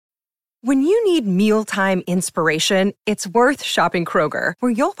When you need mealtime inspiration, it's worth shopping Kroger,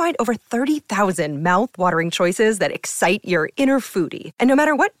 where you'll find over 30,000 mouth-watering choices that excite your inner foodie. And no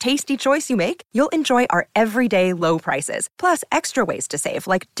matter what tasty choice you make, you'll enjoy our everyday low prices, plus extra ways to save,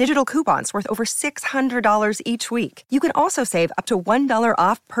 like digital coupons worth over $600 each week. You can also save up to $1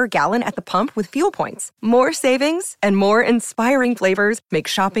 off per gallon at the pump with fuel points. More savings and more inspiring flavors make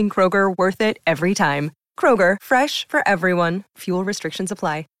shopping Kroger worth it every time. Kroger, fresh for everyone. Fuel restrictions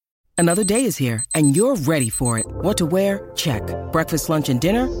apply. Another day is here, and you're ready for it. What to wear? Check. Breakfast, lunch, and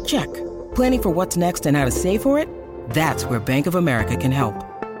dinner? Check. Planning for what's next and how to save for it? That's where Bank of America can help.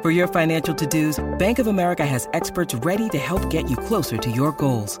 For your financial to-dos, Bank of America has experts ready to help get you closer to your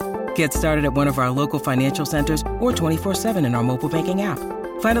goals. Get started at one of our local financial centers or 24/7 in our mobile banking app.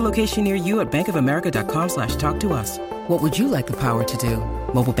 Find a location near you at bankofamerica.com/talktous. What would you like the power to do?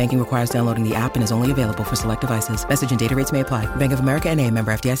 Mobile banking requires downloading the app and is only available for select devices. Message and data rates may apply. Bank of America N.A.,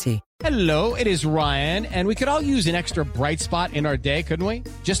 member FDIC. Hello, it is Ryan, and we could all use an extra bright spot in our day, couldn't we?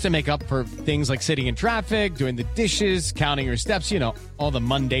 Just to make up for things like sitting in traffic, doing the dishes, counting your steps, all the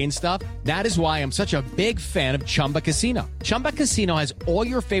mundane stuff. That is why I'm such a big fan of Chumba Casino. Chumba Casino has all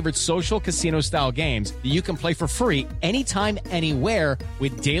your favorite social casino-style games that you can play for free anytime, anywhere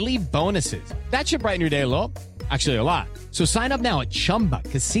with daily bonuses. That should brighten your day a little. Actually, a lot. So sign up now at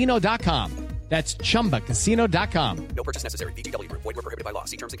ChumbaCasino.com. That's ChumbaCasino.com. No purchase necessary. VGW Group. Void where prohibited by law.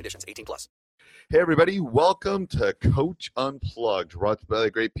 See terms and conditions. 18+. Hey, everybody. Welcome to Coach Unplugged, brought by the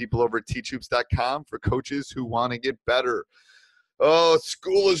great people over at teachhoops.com for coaches who want to get better. Oh,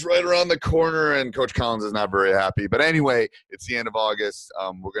 school is right around the corner, and Coach Collins is not very happy. But anyway, it's the end of August.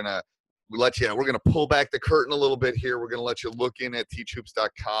 We're gonna pull back the curtain a little bit here. We're gonna let you look in at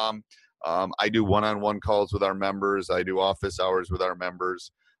teachhoops.com. I do one-on-one calls with our members. I do office hours with our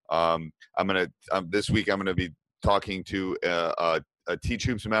members. This week I'm gonna be talking to a Teach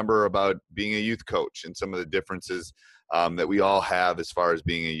Hoops member about being a youth coach and some of the differences that we all have as far as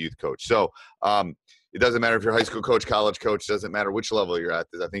being a youth coach. So it doesn't matter if you're a high school coach, college coach, doesn't matter which level you're at.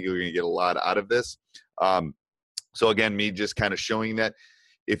 I think you're going to get a lot out of this. So again, me just kind of showing that.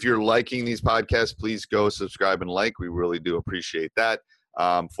 If you're liking these podcasts, please go subscribe and like. We really do appreciate that.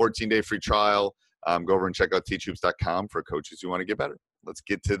 14-day free trial. Go over and check out teachhoops.com for coaches who want to get better. Let's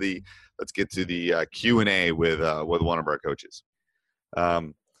get to the Q&A with one of our coaches.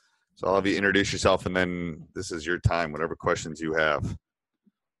 So I'll have you introduce yourself, and then this is your time, whatever questions you have.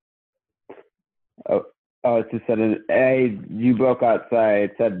 It just said, hey, you broke out. Sorry,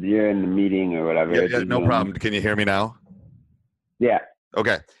 it said you're in the meeting or whatever. Yeah, no problem. Can you hear me now? Yeah.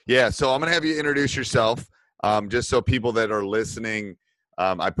 Okay. Yeah, so I'm going to have you introduce yourself, just so people that are listening,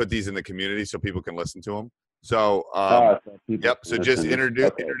 I put these in the community so people can listen to them. So, so just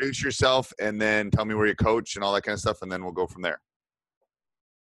introduce yourself, and then tell me where you coach and all that kind of stuff, and then we'll go from there.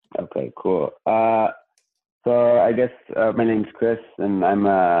 Okay, cool. So I guess my name's Chris, and I'm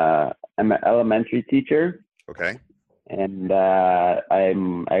an elementary teacher. Okay. And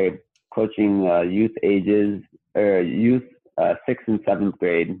I'm coaching youth 6th and 7th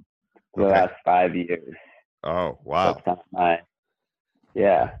grade for the last 5 years. Oh, wow. That's kind of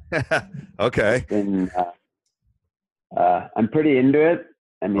yeah. Okay. And I'm pretty into it.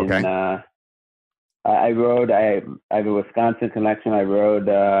 I mean, I have a Wisconsin connection. I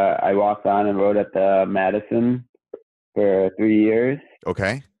walked on and rode at the Madison for 3 years.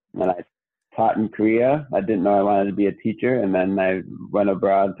 Okay. And I taught in Korea. I didn't know I wanted to be a teacher. And then I went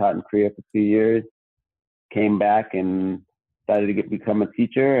abroad, taught in Korea for 2 years, came back and decided to become a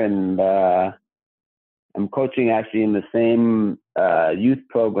teacher. And I'm coaching actually in the same youth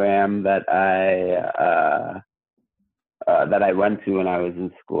program that I went to when I was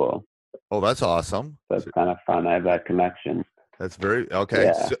in school. Oh, that's awesome. So it's kind of fun. I have that connection. That's very okay.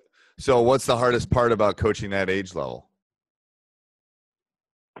 Yeah. So what's the hardest part about coaching that age level?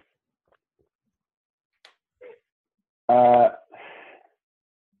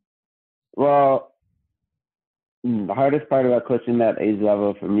 Well, the hardest part about coaching that age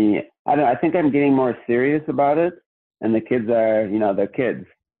level for me, I think I'm getting more serious about it, and the kids are, they're kids.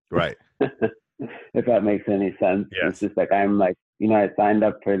 Right. If that makes any sense. Yes. It's just like, I'm like, I signed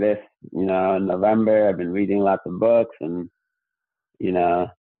up for this, in November. I've been reading lots of books, and, I'm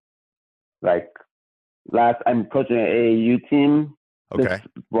coaching an AAU team. Okay. Just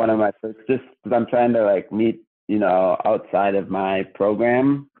one of my first, just because I'm trying to meet, outside of my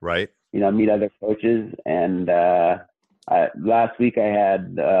program. Right. Meet other coaches. And last week I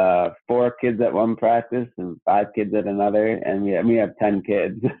had 4 kids at one practice and 5 kids at another, and we have 10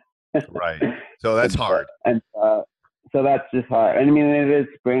 kids. Right. So that's hard. And so that's just hard. And I mean, it is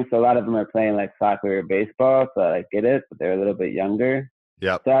spring, so a lot of them are playing like soccer or baseball, so I get it, but they're a little bit younger.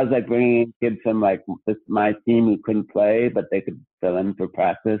 Yep. So I was like bringing in kids from like my team who couldn't play, but they could fill in for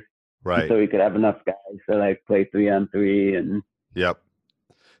practice. Right. So we could have enough guys to like play 3-on-3 and. Yep.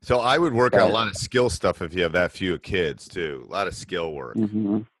 So I would work on a Right. lot of skill stuff if you have that few kids too. A lot of skill work.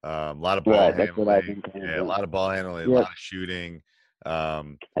 Mm-hmm. A lot of ball Right, that's what I've handling. been Yeah, a doing. lot of ball handling, a Yep. lot of shooting. I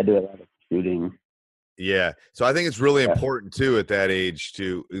do a lot of shooting. Yeah. So I think it's really Yeah. important too at that age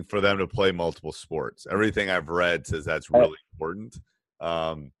for them to play multiple sports. Everything I've read says that's really important.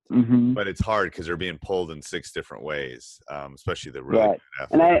 Mm-hmm. But it's hard because they're being pulled in 6 different ways, especially the really Right. good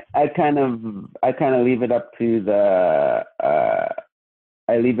And athletes. I kind of leave it up to the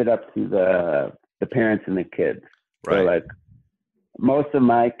parents and the kids. Right. So like most of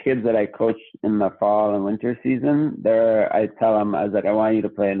my kids that I coach in the fall and winter season, I tell them, I was like, I want you to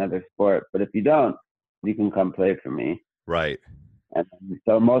play another sport, but if you don't, you can come play for me. Right. And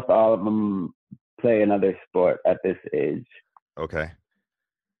so most all of them play another sport at this age. Okay.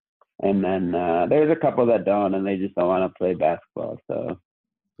 And then there's a couple that don't, and they just don't want to play basketball. So,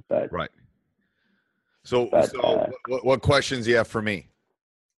 but Right. So, But, what questions do you have for me?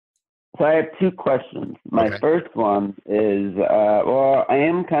 So I have 2 questions. My Okay. first one is,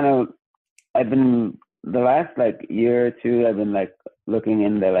 I've been, the last like year or 2, I've been like looking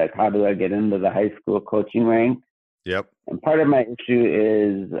into like, how do I get into the high school coaching rank? Yep. And part of my issue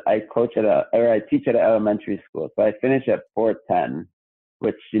is I teach at an elementary school. So I finish at 4:10,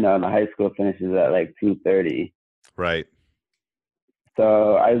 which, in the high school finishes at like 2:30. Right.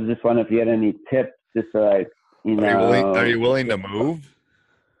 So I was just wondering if you had any tips just to like, Are you willing to move?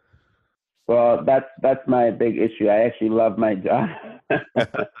 Well, that's my big issue. I actually love my job.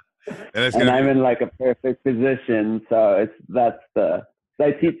 And it's And gonna I'm in like a perfect position. So so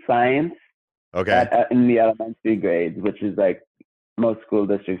I teach science okay. in the elementary grades, which is like most school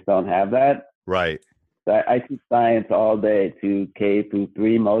districts don't have that. Right. So I teach science all day to K through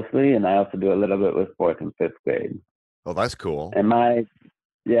 3 mostly, and I also do a little bit with 4th and 5th grade. Well, that's cool. And my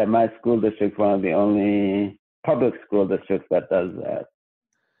school district's one of the only public school districts that does that.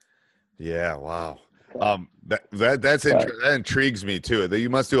 Yeah. Wow. That intrigues me too. That you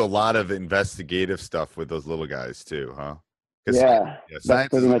must do a lot of investigative stuff with those little guys too, huh? Yeah, Science that's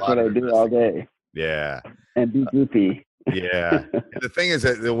pretty is a much lot what I of do all day. Yeah. And be goofy. Yeah. And the thing is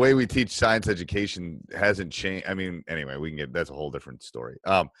that the way we teach science education hasn't changed. I mean, anyway, that's a whole different story.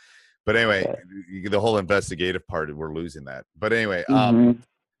 But anyway, the whole investigative part, we're losing that. But anyway,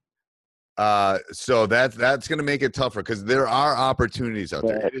 so that's going to make it tougher because there are opportunities out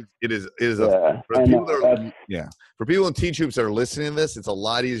there. It is for people in teach hoops that are listening to this, it's a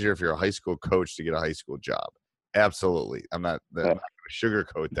lot easier if you're a high school coach to get a high school job. Absolutely. I'm not going to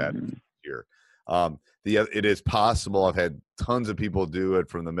sugarcoat that here. It is possible. I've had tons of people do it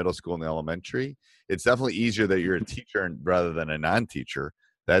from the middle school and the elementary. It's definitely easier that you're a teacher rather than a non-teacher.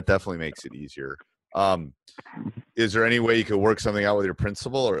 That definitely makes it easier. Is there any way you could work something out with your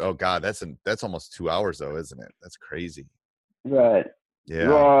principal? Or oh god, that's almost 2 hours though, isn't it? That's crazy. Right. Yeah.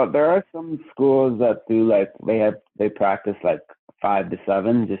 Well, there are some schools that do like they practice like 5 to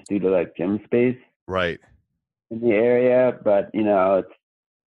 7 just due to like gym space. Right. In the area, but it's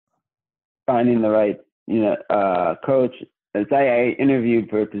finding the right coach. I interviewed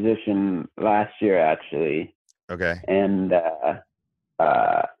for a position last year actually. Okay. And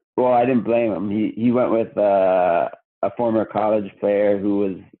I didn't blame him. He went with a former college player who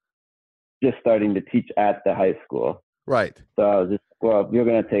was just starting to teach at the high school. Right. So I was just, if you're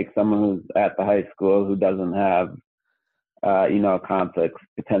going to take someone who's at the high school who doesn't have, conflicts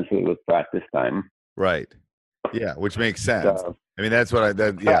potentially with practice time. Right. Yeah, which makes sense. So, I mean, that's what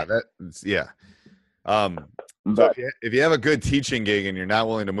So if you have a good teaching gig and you're not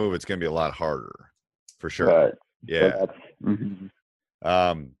willing to move, it's going to be a lot harder, for sure. Right. Yeah.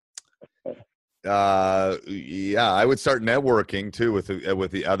 So I would start networking too with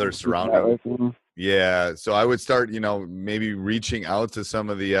the other surrounding. networking. Yeah, so I would start, maybe reaching out to some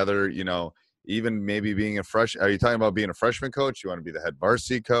of the other, even maybe being a are you talking about being a freshman coach? You want to be the head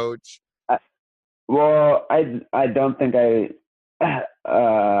varsity coach? Well, I don't think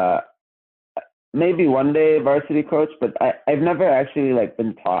maybe one day varsity coach, but I've never actually like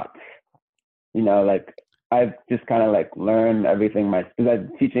been taught, I've just kind of like learned everything because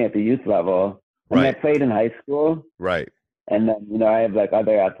I'm teaching at the youth level. I mean, I played in high school. Right. And then, I have like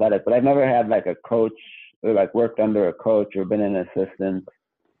other athletics, but I've never had like a coach or like worked under a coach or been an assistant.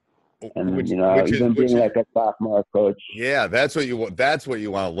 And, even being like a sophomore coach. Yeah, that's what you want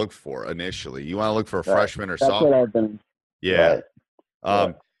to look for initially. You want to look for a freshman or sophomore. That's what I've been. Yeah.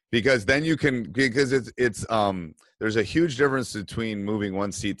 Right. Because then because it's there's a huge difference between moving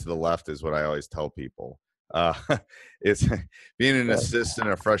one seat to the left is what I always tell people. Uh, it's being an assistant,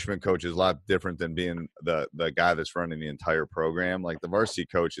 a freshman coach is a lot different than being the guy that's running the entire program. Like the varsity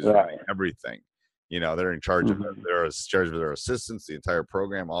coach is running everything. They're in charge of they're in charge of their assistants, the entire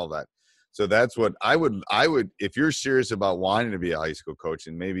program, all that. So that's what I would if you're serious about wanting to be a high school coach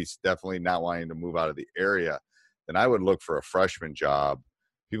and maybe definitely not wanting to move out of the area, then I would look for a freshman job.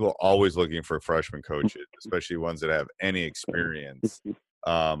 People are always looking for freshman coaches, especially ones that have any experience.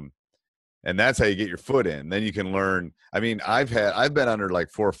 And that's how you get your foot in. Then you can learn. I mean, I've been under like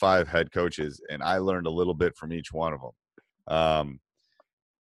 4 or 5 head coaches, and I learned a little bit from each one of them.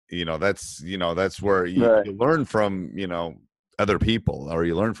 That's where you learn from, other people, or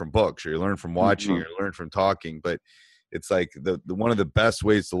you learn from books, or you learn from watching, or you learn from talking. But it's like the one of the best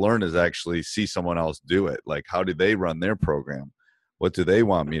ways to learn is actually see someone else do it. Like, how do they run their program? What do they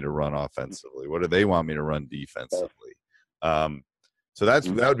want me to run offensively? What do they want me to run defensively? So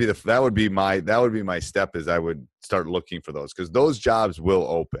that would be my step, is I would start looking for those, because those jobs will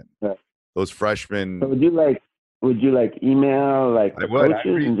open. Right. Those freshmen. So would you like email like the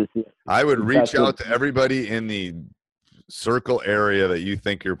coaches? I would reach out to everybody in the circle area that you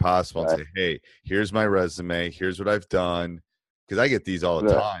think you're possible, and say, hey, here's my resume. Here's what I've done. Because I get these all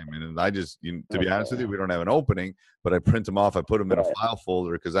the time, and I just, to be honest with you, we don't have an opening, but I print them off. I put them in a file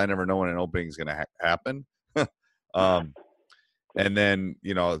folder, because I never know when an opening is going to happen. And then,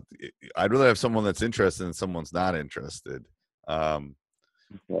 I'd rather have someone that's interested than someone's not interested. No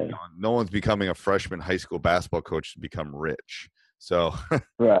one's becoming a freshman high school basketball coach to become rich. So,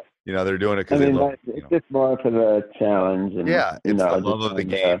 they're doing it because they love it. It's just more for the challenge. And, it's the love of the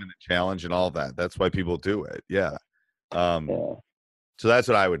game and the challenge and all that. That's why people do it. Yeah. So that's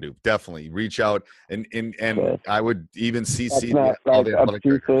what I would do. Definitely reach out and I would even CC all the athletic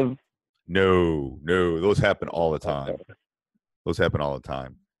directors. No, those happen all the time. Those happen all the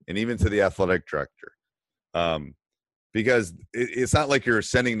time. And even to the athletic director. Because it's not like you're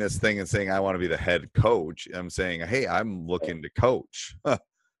sending this thing and saying, I want to be the head coach. I'm saying, hey, I'm looking to coach.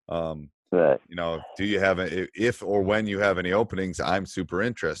 Do you have if or when you have any openings, I'm super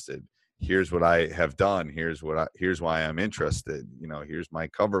interested. Here's what I have done. Here's why I'm interested. Here's my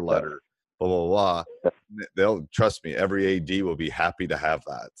cover letter, blah, blah, blah. They'll trust me. Every AD will be happy to have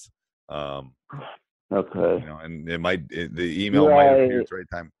that. Okay. And the email might appear at the right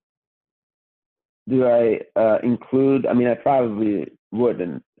time. Do I include? I mean, I probably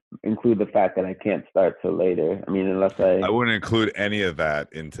wouldn't include the fact that I can't start till later. I mean, unless I wouldn't include any of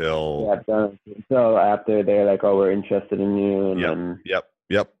that until after they're like, oh, we're interested in you. And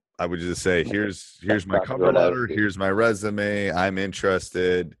Yep. I would just say, here's my cover letter. Here's my resume. I'm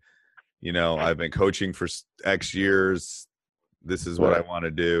interested. I've been coaching for X years. This is what I want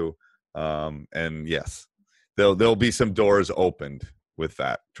to do. And yes, there'll be some doors opened with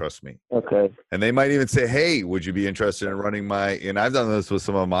that. Trust me. Okay. And they might even say, hey, would you be interested in running and I've done this with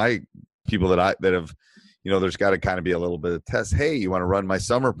some of my people that have, there's got to kind of be a little bit of test. Hey, you want to run my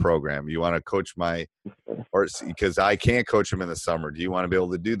summer program? You want to coach because I can't coach them in the summer. Do you want to be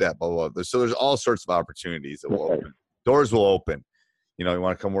able to do that? Blah, blah, blah. So there's all sorts of opportunities that will open. Doors will open. You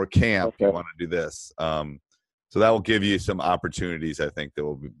want to come work camp. You want to do this. So that will give you some opportunities, I think, that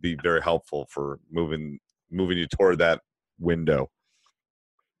will be very helpful for moving you toward that window.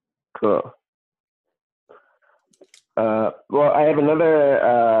 Cool. Well, I have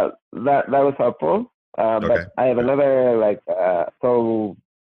another that was helpful. But I have another so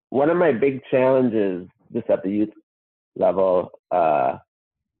one of my big challenges just at the youth level. My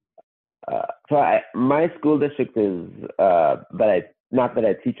school district is not that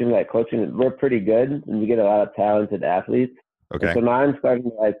I teach them, like coaching. We're pretty good, and we get a lot of talented athletes. Okay. And so now I'm starting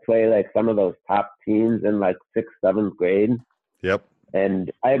to play some of those top teams in 6th, 7th grade. Yep.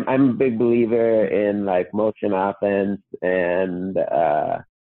 And I'm a big believer in motion offense, and I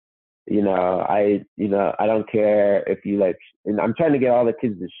don't care if you and I'm trying to get all the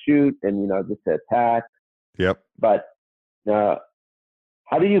kids to shoot and just to attack. Yep. But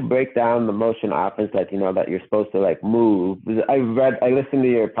how do you break down the motion offense that you're supposed to move? I listened to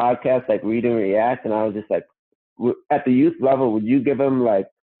your podcast Read and React, and I was just at the youth level, would you give them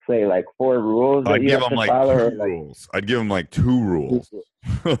say 4 rules? I'd give them 2 rules. I'd give them 2 rules.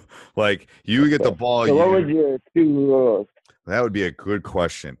 You get the ball. So what would your 2 rules? That would be a good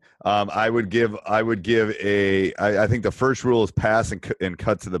question. I think the first rule is pass and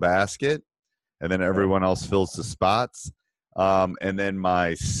cut to the basket, and then everyone else fills the spots. And then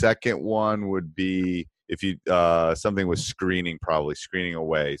my second one would be if you something with screening, probably screening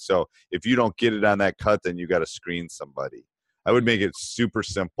away. So if you don't get it on that cut, then you got to screen somebody. I would make it super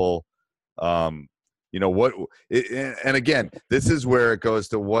simple. and again, this is where it goes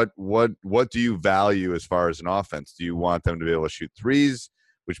to what do you value as far as an offense? Do you want them to be able to shoot threes,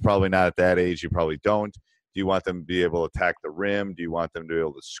 which probably not at that age, you probably don't. Do you want them to be able to attack the rim? Do you want them to be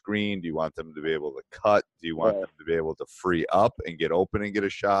able to screen? Do you want them to be able to cut? Do you want them to be able to free up and get open and get a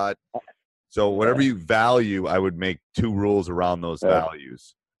shot? So whatever you value, I would make 2 rules around those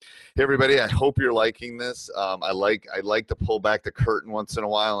values. Hey everybody, I hope you're liking this. I like to pull back the curtain once in a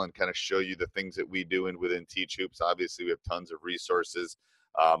while and kind of show you the things that we do within Teach Hoops. Obviously, we have tons of resources,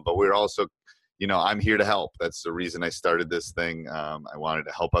 but we're also, I'm here to help. That's the reason I started this thing. I wanted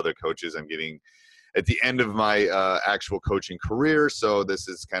to help other coaches. I'm getting at the end of my actual coaching career, so this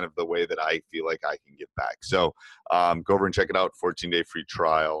is kind of the way that I feel like I can give back. So go over and check it out, 14-day free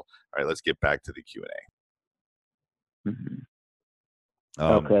trial. All right, let's get back to the Q&A. Mm-hmm.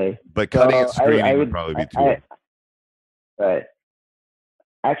 Okay. But cutting and screening would probably be 2. Right.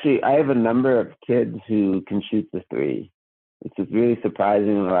 Actually, I have a number of kids who can shoot the 3. It's just really surprising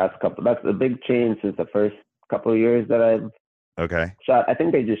in the last couple. That's a big change since the first couple of years that I've shot. I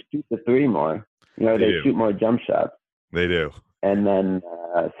think they just shoot the 3 more. They shoot more jump shots. They do. And then,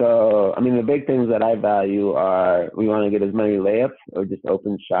 the big things that I value are we want to get as many layups or just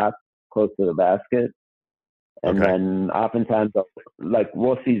open shots close to the basket. And then oftentimes,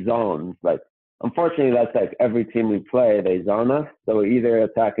 we'll see zones. Unfortunately, that's every team we play, they zone us. So we're either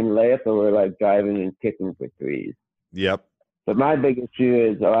attacking layups or we're driving and kicking for threes. Yep. But my big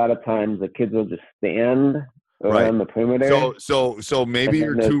issue is a lot of times the kids will just stand around the perimeter. So maybe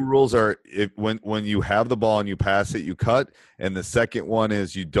your 2 rules are when you have the ball and you pass it, you cut. And the second one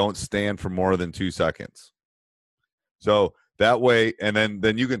is you don't stand for more than 2 seconds. So that way, and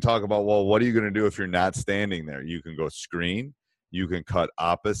then you can talk about, well, what are you going to do if you're not standing there? You can go screen. You can cut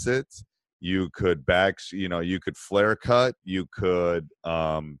opposites. You could you could flare cut. You could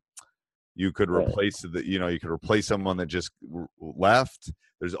replace you could replace someone that just left.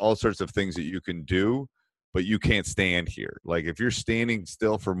 There's all sorts of things that you can do, but you can't stand here. If you're standing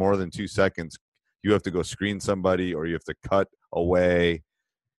still for more than 2 seconds, you have to go screen somebody or you have to cut away.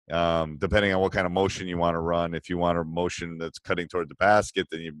 Depending on what kind of motion you want to run. If you want a motion that's cutting toward the basket,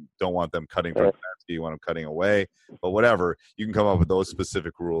 then you don't want them cutting toward the basket. You want them cutting away. But whatever, you can come up with those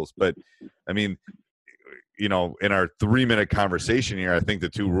specific rules. But, in our 3-minute conversation here, I think the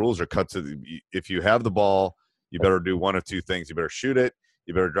 2 rules are if you have the ball, you better do one of 2 things. You better shoot it.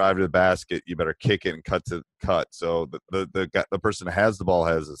 You better drive to the basket. You better kick it and cut. So the person that has the ball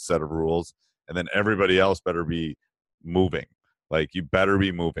has a set of rules, and then everybody else better be moving. You better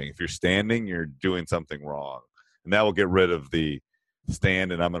be moving. If you're standing, you're doing something wrong. And that will get rid of the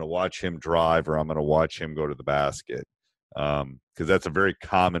stand and I'm going to watch him drive or I'm going to watch him go to the basket. Because that's a very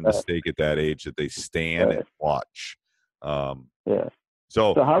common mistake at that age, that they stand and watch. So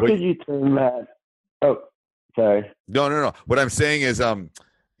how could you turn that? Oh, sorry. No. What I'm saying is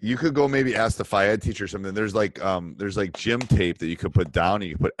you could go maybe ask the Phi Ed teacher something. There's gym tape that you could put down, and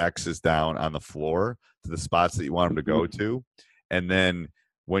you can put X's down on the floor to the spots that you want them to go to. And then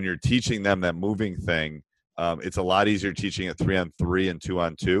when you're teaching them that moving thing, it's a lot easier teaching it 3-on-3 and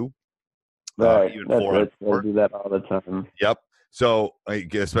 2-on-2. Right. Even 4-on-4. I do that all the time. Yep. So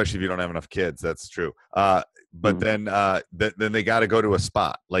especially if you don't have enough kids, that's true. But then they got to go to a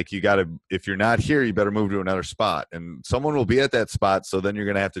spot. If you're not here, you better move to another spot. And someone will be at that spot, so then you're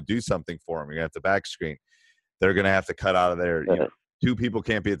going to have to do something for them. You're going to have to back screen. They're going to have to cut out of there. Right. 2 people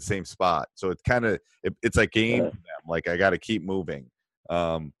can't be at the same spot. So it's kind of it's like game for them. I got to keep moving.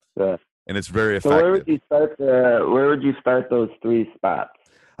 And it's very effective. So where would you start those 3 spots?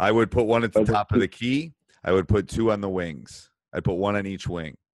 I would put 1 at the top of the key. I would put 2 on the wings. I'd put 1 on each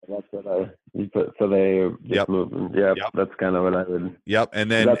wing. That's what so they're just moving. Yep. That's kind of what I would. Yep. And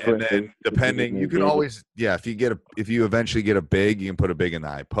then depending, you can always, if you eventually get a big, you can put a big in the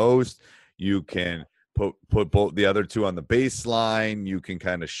high post. You can put both the other 2 on the baseline. You can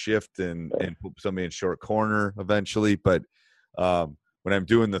kind of shift and put somebody in short corner eventually. But when I'm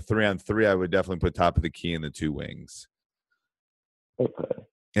doing the 3-on-3, I would definitely put top of the key and the 2 wings. Okay.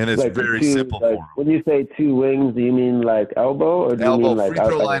 And it's very simple for them. When you say 2 wings, do you mean elbow, or do you mean free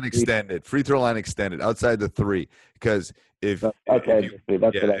throw line extended? Free throw line extended outside the 3. Because if you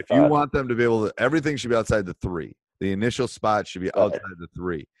want them to be able to, everything should be outside the 3. The initial spot should be outside the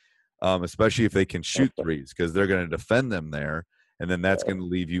 3. Especially if they can shoot threes, because they're going to defend them there, and then that's going to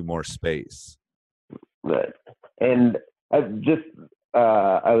leave you more space. Right. And I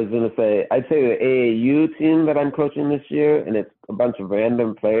was going to say, I'd say the AAU team that I'm coaching this year, and it's a bunch of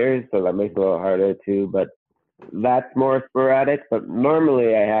random players, so that makes it a little harder too, but that's more sporadic. But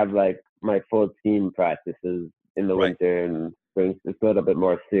normally I have my full team practices in the winter, and spring, it's a little bit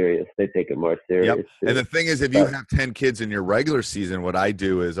more serious. They take it more serious. Yep. Too. And the thing is, if you have 10 kids in your regular season, what I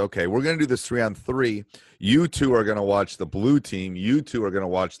do is, okay, we're going to do this 3-on-3. You two are going to watch the blue team. You two are going to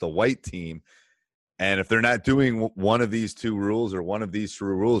watch the white team. And if they're not doing one of these two rules or one of these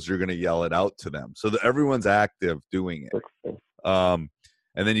three rules, you're going to yell it out to them so that everyone's active doing it. And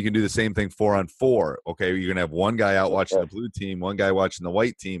then you can do the same thing 4-on-4. Okay, you're going to have one guy out watching the blue team, one guy watching the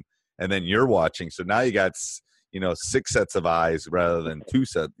white team, and then you're watching. So now you got, 6 sets of eyes rather than 2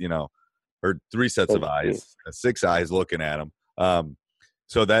 sets, or 3 sets of eyes, 6 eyes looking at them.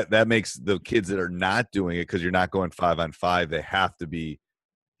 So that makes the kids that are not doing it, because you're not going 5-on-5, they have to be,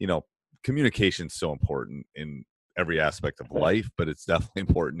 communication's so important in every aspect of life, but it's definitely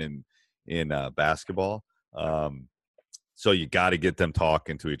important in basketball. So you got to get them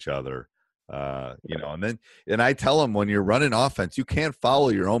talking to each other, and I tell them, when you're running offense, you can't follow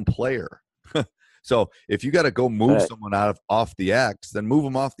your own player. So if you got to go move someone off the X, then move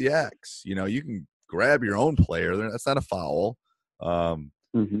them off the X. You can grab your own player. That's not a foul.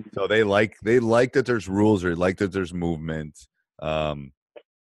 So they like that there's rules, or they like that there's movement.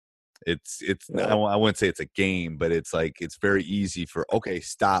 It's I wouldn't say it's a game, but it's like, it's very easy for, okay,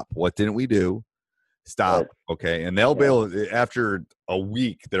 stop. What didn't we do? Stop. Okay. And they'll be able, after a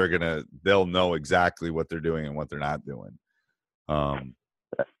week, they'll know exactly what they're doing and what they're not doing.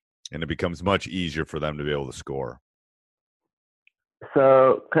 And it becomes much easier for them to be able to score.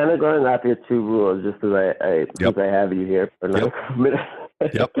 So kind of going off your 2 rules, just as since I have you here for another minute.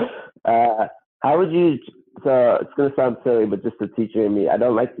 Yep. How would you, so it's going to sound silly, but just a teacher in me, I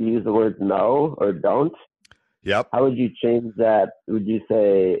don't like to use the words no or don't. Yep. How would you change that? Would you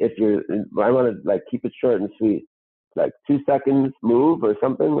say, I want to keep it short and sweet, 2 seconds move or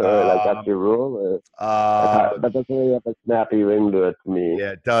something, or that's your rule? Or that doesn't really have a snappy ring to it to me.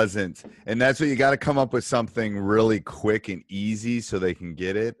 Yeah, it doesn't. And that's what you got to come up with, something really quick and easy so they can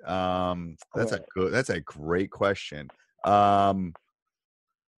get it. That's a great question. So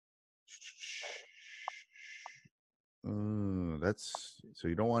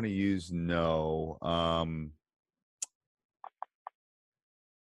you don't want to use no.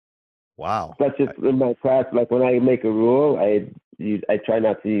 Wow. That's just in my class. When I make a rule, I try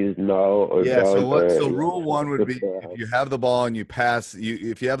not to use no or don't. So rule 1 would be, if you have the ball and you pass,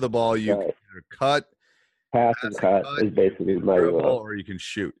 if you have the ball, you can either cut, pass and cut is basically my rule. Or you can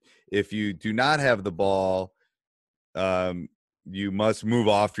shoot. If you do not have the ball, you must move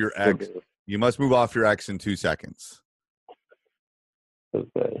off your X. You must move off your X in 2 seconds.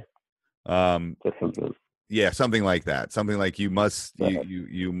 Okay. Yeah, something like that. Something like you must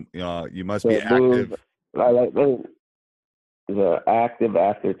you must be active. I like the active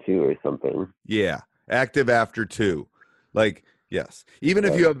after 2 or something. Yeah, active after 2. Yes. Even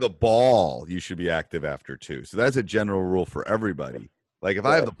if you have the ball, you should be active after 2. So that's a general rule for everybody. If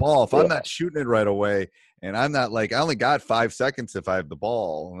I have the ball, if I'm not shooting it right away, and I'm not I only got 5 seconds if I have the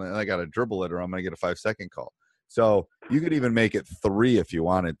ball, and I got to dribble it, or I'm going to get a 5-second call. So you could even make it 3 if you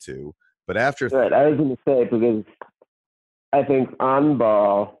wanted to. But after I was going to say, because I think on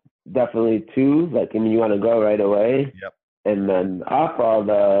ball, definitely 2. You want to go right away. Yep. And then off ball,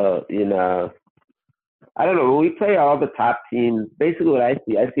 I don't know. When we play all the top teams, basically what I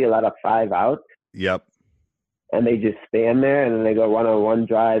see a lot of 5 out. Yep. And they just stand there, and then they go 1-on-1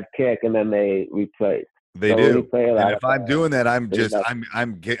 drive, kick, and then they replace. They do. And if I'm doing that,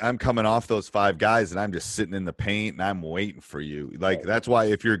 I'm coming off those 5 guys, and I'm just sitting in the paint, and I'm waiting for you. That's why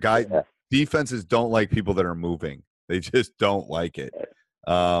if your guy defenses don't like people that are moving, they just don't like it.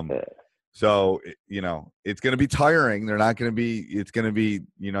 So it's going to be tiring. They're not going to be. It's going to be.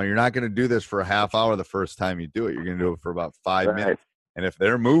 You're not going to do this for a half hour the first time you do it. You're going to do it for about 5 minutes. And if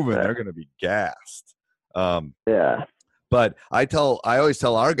they're moving, they're going to be gassed. But I always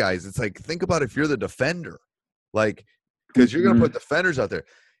tell our guys, it's think about if you're the defender, because you're going to put defenders out there.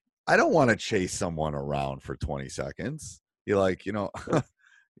 I don't want to chase someone around for 20 seconds. You're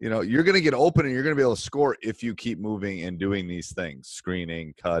you're going to get open, and you're going to be able to score if you keep moving and doing these things,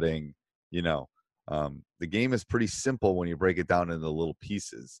 screening, cutting. The game is pretty simple when you break it down into little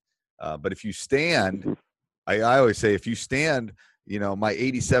pieces. But if you stand, I always say, if you stand, my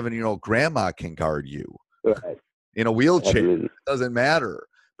 87-year-old grandma can guard you. Right. In a wheelchair, it doesn't matter.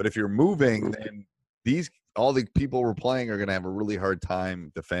 But if you're moving, then all the people we're playing are going to have a really hard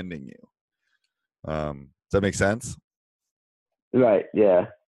time defending you. Does that make sense? Right. Yeah.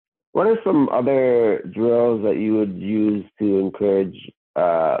 What are some other drills that you would use to encourage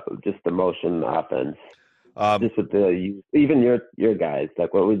just the motion offense? Just with even your guys,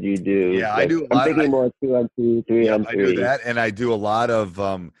 what would you do? Yeah, I do. I'm thinking more 2-on-2, 3-on-3. I do that, and I do a lot of.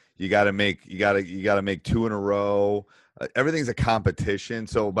 You got to make 2 in a row. everything's a competition.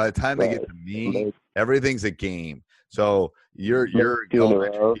 So by the time they get to me, everything's a game. So you're an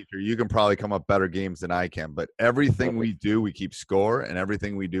elementary teacher. You can probably come up better games than I can. But everything we do, we keep score, and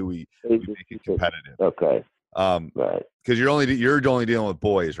everything we do, we make it competitive. Okay. Right. Because you're only dealing with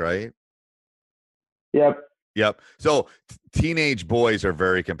boys, right? Yep. So teenage boys are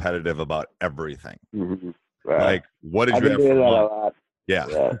very competitive about everything. Mm-hmm. Right. Like, what did you have for lunch?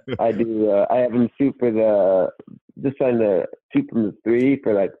 Yeah. I do. I have them shoot for just trying to shoot from the 3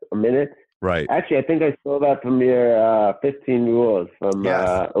 for like a minute. Right. Actually, I think I stole that from your 15 rules from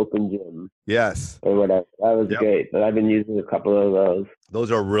Open Gym. Yes. Or whatever. That was great. But I've been using a couple of those.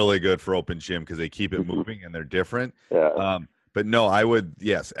 Those are really good for Open Gym because they keep it moving and they're different. Yeah. But no, I would.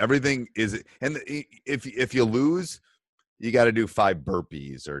 Yes, everything is. And if you lose, you got to do 5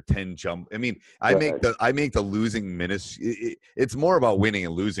 burpees or 10 jump. I mean, I make the losing minutes. It's more about winning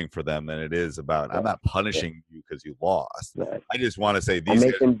and losing for them than it is about. I'm not punishing you because you lost. Right. I just want to say these. I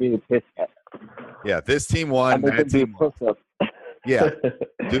make them do push-ups. Yeah, this team won. That team won. Yeah,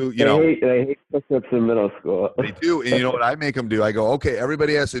 they hate push-ups in middle school. They do, and you know what I make them do? I go, okay,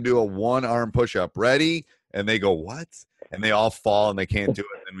 everybody has to do a 1-arm push-up. Ready? And they go, what? And they all fall and they can't do it.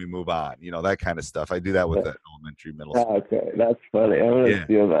 And then we move on. You know, that kind of stuff. I do that with the elementary, middle school. Okay, that's funny. I'm going to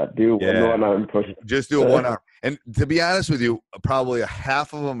steal that. Do one arm push. Just do a 1-arm. And to be honest with you, probably a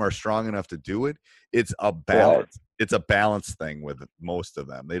half of them are strong enough to do it. It's a balance. Yeah. It's a balance thing with most of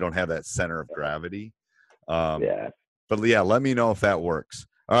them. They don't have that center of gravity. But let me know if that works.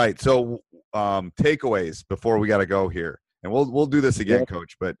 All right. So takeaways before we got to go here. And we'll do this again,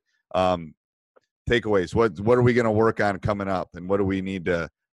 Coach. But takeaways. What are we going to work on coming up, and what do we need to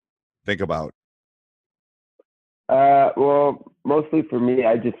think about? Well, mostly for me,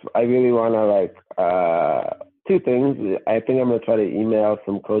 I really want to 2 things. I think I'm going to try to email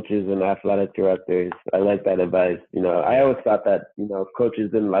some coaches and athletic directors. I like that advice. You know, I always thought that,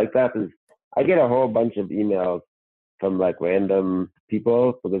 coaches didn't like that because I get a whole bunch of emails from like random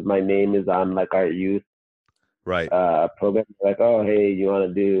people because my name is on like our youth program. Like, oh, hey, you want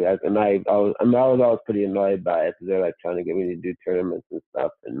to do? And I was always pretty annoyed by it because they're like trying to get me to do tournaments and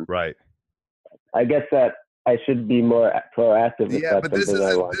stuff. And I guess that I should be more proactive. Yeah, but this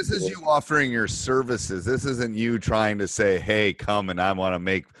is you offering your services. This isn't you trying to say, hey, come and I want to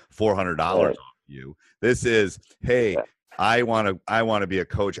make $400 off you. This is, hey, I want to be a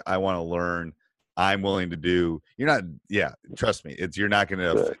coach. I want to learn. I'm willing to do. You're not. Yeah, trust me. You're not going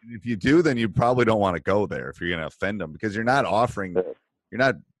to. If you do, then you probably don't want to go there. If you're going to offend them, because you're not offering.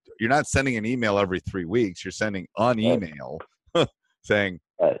 You're not sending an email every 3 weeks. You're sending an email saying,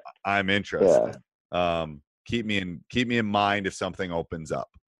 I'm interested. Keep me in mind if something opens up.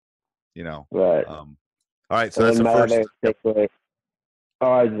 Right. All right. So that's the first. Takeaway.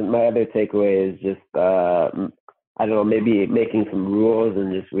 My other takeaway is just I don't know, maybe making some rules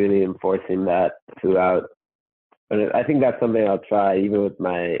and just really enforcing that throughout. But I think that's something I'll try even with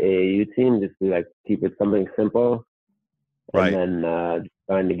my AAU team, just to like keep it something simple. Right. And then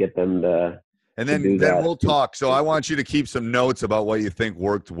trying to get them to. And then we'll talk. So I want you to keep some notes about what you think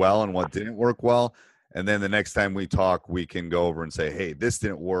worked well and what didn't work well. And then the next time we talk, we can go over and say, hey, this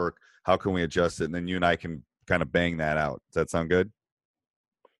didn't work. How can we adjust it? And then you and I can kind of bang that out. Does that sound good?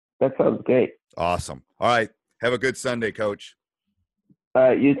 That sounds great. Awesome. All right. Have a good Sunday, Coach. All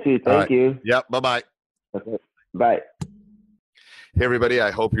right. You too. Thank you. Yep. Bye-bye. Okay. Bye. Hey, everybody. I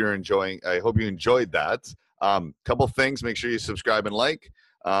hope you enjoyed that. Couple things. Make sure you subscribe and like.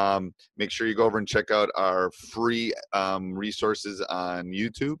 Make sure you go over and check out our free resources on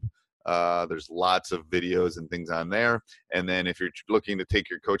YouTube. There's lots of videos and things on there. And then if you're looking to take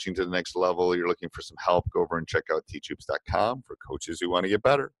your coaching to the next level, you're looking for some help, go over and check out teachhoops.com for coaches who want to get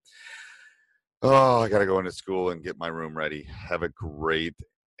better. Oh, I got to go into school and get my room ready. Have a great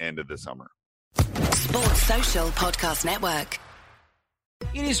end of the summer. Sports Social Podcast Network.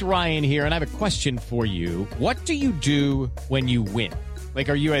 It is Ryan here, and I have a question for you. What do you do when you win? Like,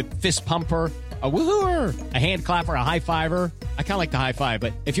 are you a fist pumper, a woo-hooer, a hand clapper, a high fiver? I kind of like the high five,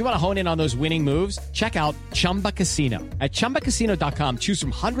 but if you want to hone in on those winning moves, check out Chumba Casino. At ChumbaCasino.com, choose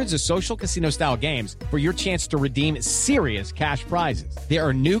from hundreds of social casino-style games for your chance to redeem serious cash prizes. There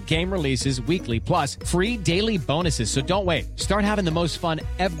are new game releases weekly, plus free daily bonuses. So don't wait. Start having the most fun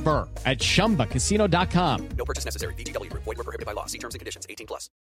ever at ChumbaCasino.com. No purchase necessary. VGW Group. Void where prohibited by law. See terms and conditions. 18+.